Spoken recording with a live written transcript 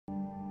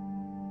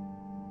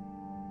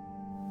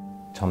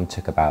Tom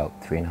took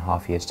about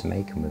 3.5 years to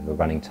make, and with a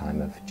running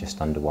time of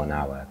just under 1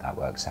 hour, that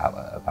works out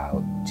at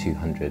about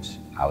 200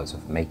 hours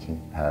of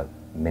making per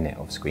minute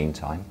of screen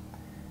time.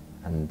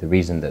 And the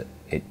reason that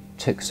it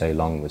took so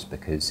long was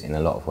because in a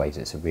lot of ways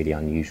it's a really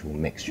unusual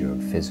mixture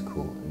of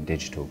physical and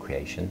digital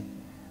creation.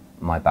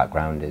 My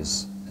background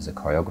is as a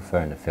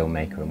choreographer and a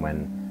filmmaker, and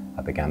when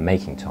I began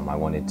making Tom, I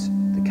wanted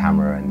the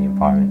camera and the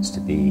environments to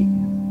be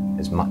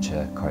as much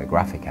a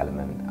choreographic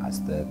element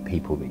as the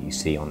people that you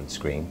see on the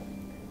screen.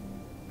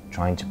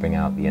 Trying to bring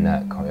out the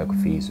inert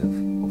choreographies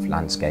of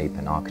landscape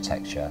and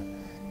architecture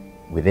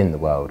within the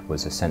world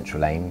was a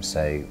central aim,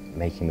 so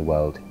making the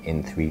world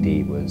in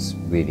 3D was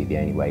really the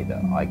only way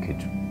that I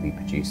could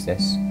reproduce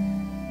this.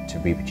 To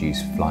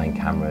reproduce flying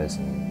cameras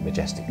and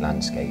majestic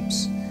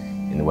landscapes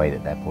in the way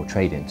that they're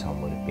portrayed in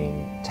Tom would have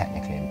been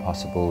technically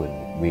impossible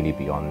and really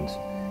beyond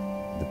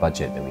the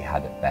budget that we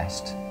had at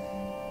best.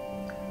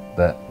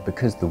 But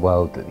because the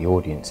world that the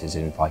audience is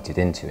invited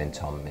into in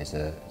Tom is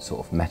a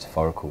sort of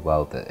metaphorical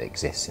world that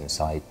exists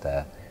inside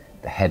the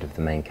head of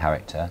the main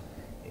character,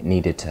 it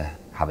needed to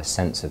have a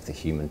sense of the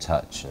human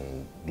touch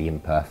and the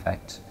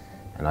imperfect.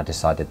 And I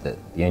decided that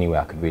the only way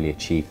I could really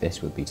achieve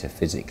this would be to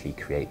physically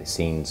create the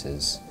scenes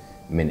as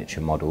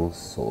miniature models,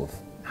 sort of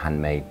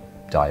handmade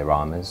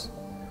dioramas.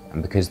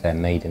 And because they're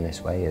made in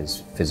this way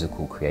as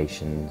physical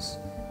creations,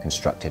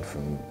 constructed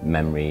from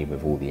memory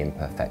with all the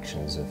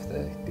imperfections of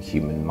the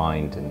human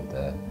mind and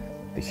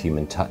the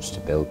human touch to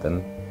build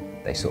them,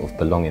 they sort of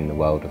belong in the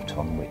world of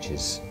Tom, which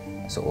is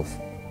a sort of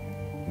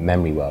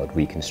memory world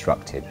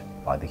reconstructed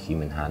by the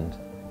human hand.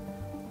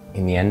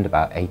 In the end,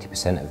 about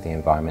 80% of the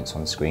environments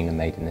on screen are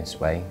made in this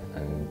way,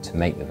 and to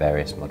make the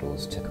various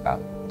models took about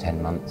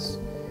 10 months.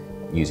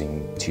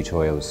 Using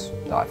tutorials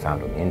that I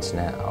found on the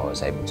internet, I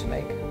was able to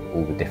make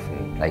all the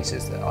different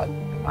places that I'd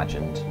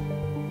imagined,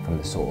 from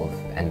the sort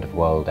of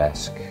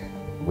end-of-world-esque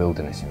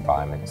wilderness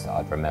environments that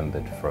I'd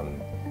remembered from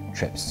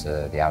trips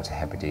to the Outer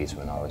Hebrides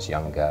when I was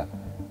younger,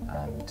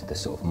 to the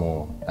sort of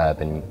more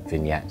urban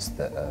vignettes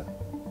that are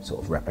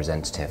sort of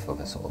representative of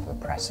a sort of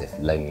oppressive,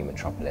 lonely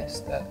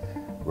metropolis that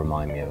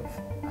remind me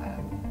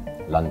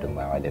of London,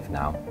 where I live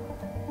now.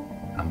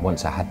 And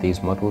once I had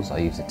these models, I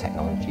used a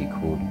technology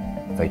called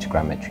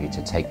photogrammetry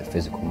to take the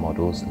physical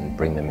models and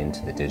bring them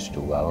into the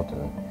digital world.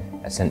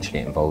 And essentially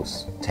it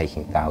involves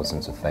taking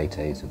thousands of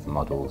photos of the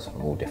models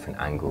from all different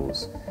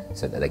angles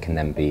so that they can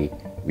then be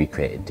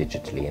recreated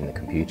digitally in the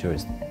computer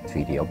as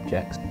 3D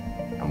objects.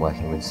 And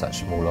working with such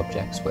small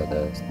objects where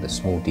the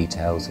small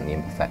details and the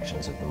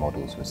imperfections of the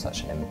models was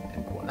such an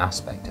important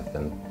aspect of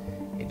them,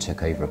 it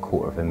took over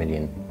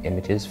 250,000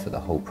 images for the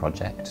whole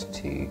project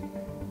to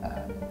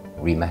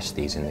remesh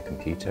these in the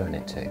computer, and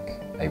it took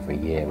over a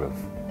year of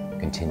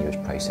continuous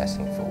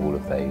processing for all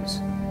of those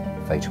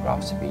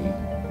photographs to be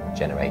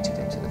generated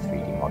into the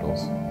 3D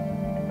models.